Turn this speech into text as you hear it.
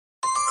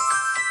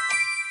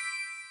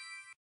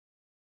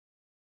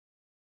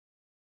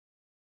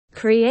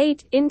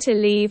Create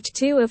interleaved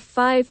 2 of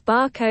 5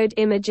 barcode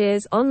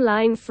images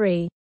online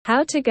free.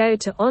 How to go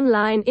to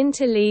online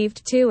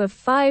interleaved 2 of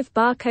 5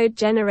 barcode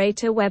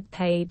generator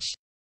webpage.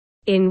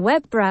 In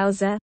web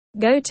browser,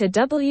 go to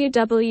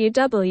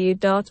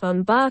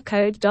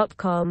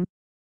www.onbarcode.com.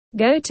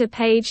 Go to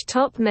page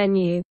top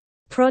menu,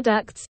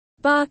 Products,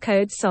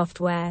 Barcode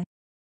Software.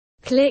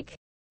 Click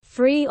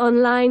Free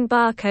Online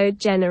Barcode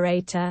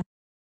Generator.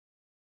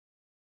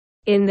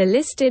 In the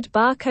listed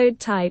barcode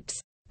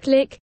types,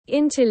 click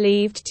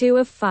Interleaved 2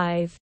 of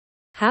 5.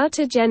 How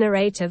to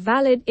generate a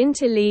valid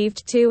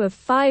interleaved 2 of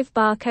 5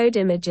 barcode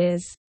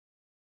images.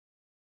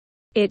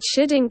 It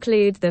should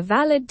include the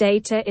valid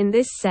data in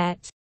this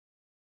set.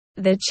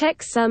 The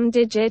checksum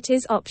digit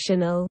is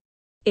optional.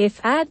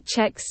 If add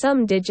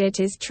checksum digit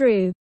is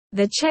true,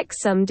 the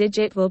checksum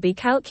digit will be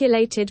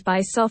calculated by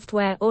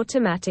software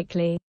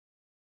automatically.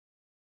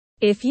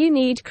 If you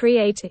need,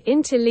 create an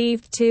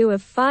interleaved 2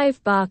 of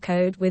 5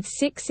 barcode with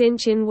 6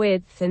 inch in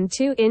width and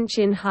 2 inch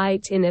in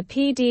height in a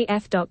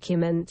PDF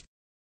document.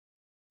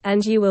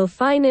 And you will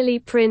finally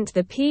print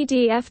the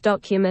PDF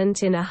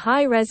document in a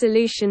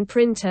high-resolution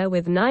printer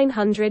with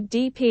 900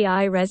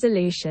 dpi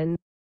resolution.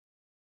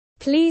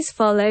 Please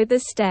follow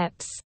the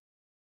steps.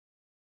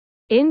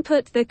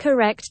 Input the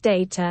correct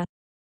data.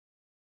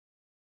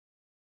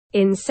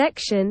 In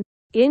section,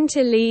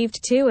 Interleaved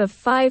 2 of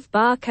 5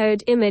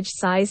 barcode image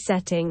size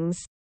settings.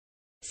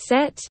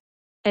 Set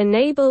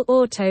Enable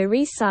auto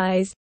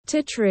resize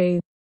to true.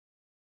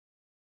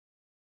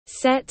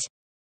 Set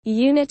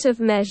Unit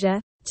of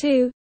measure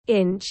 2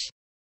 inch.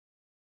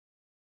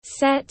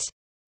 Set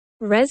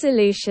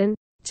Resolution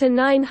to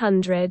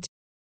 900.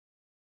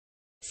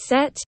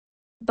 Set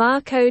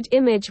Barcode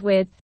image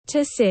width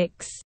to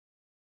 6.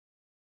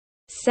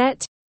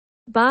 Set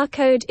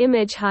Barcode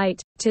image height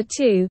to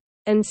 2,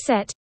 and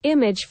set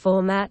Image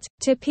format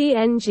to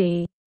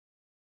PNG.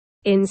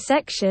 In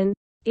section,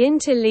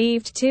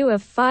 Interleaved 2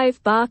 of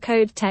 5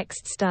 barcode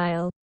text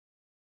style.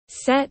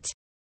 Set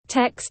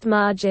Text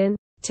margin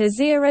to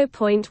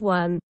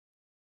 0.1.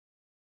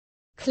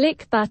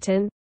 Click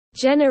button,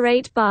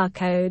 Generate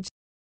barcode.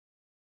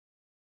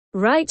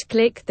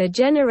 Right-click the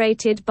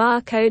generated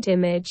barcode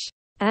image,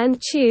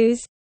 and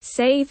choose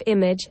Save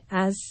image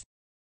as.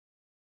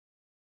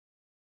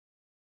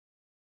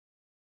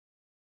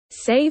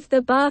 Save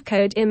the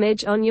barcode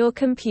image on your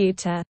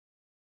computer.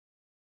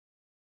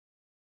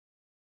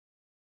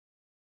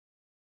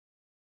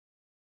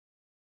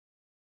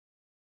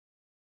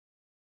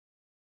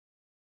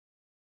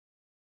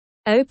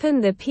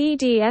 Open the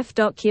PDF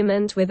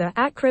document with a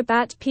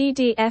Acrobat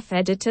PDF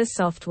editor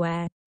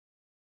software.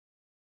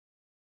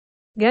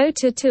 Go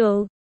to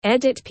Tool,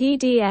 Edit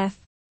PDF,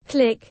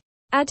 click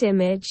Add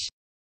image.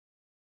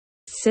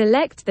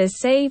 Select the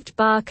saved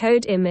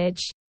barcode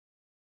image.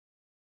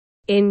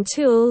 In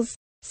Tools,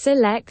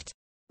 select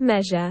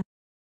Measure.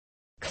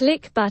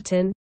 Click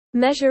button,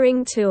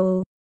 Measuring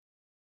tool.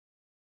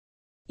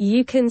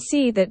 You can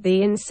see that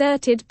the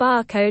inserted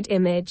barcode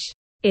image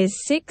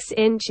is 6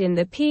 inch in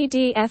the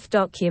PDF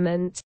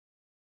document.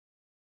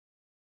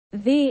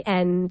 The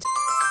end.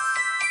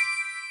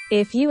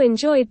 If you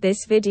enjoyed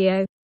this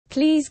video,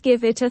 please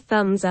give it a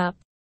thumbs up.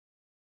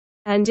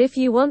 And if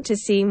you want to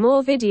see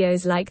more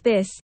videos like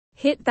this,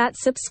 hit that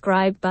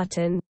subscribe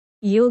button.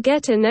 You'll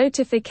get a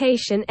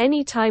notification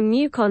anytime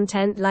new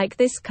content like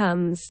this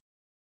comes.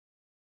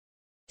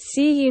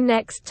 See you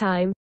next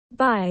time.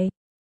 Bye.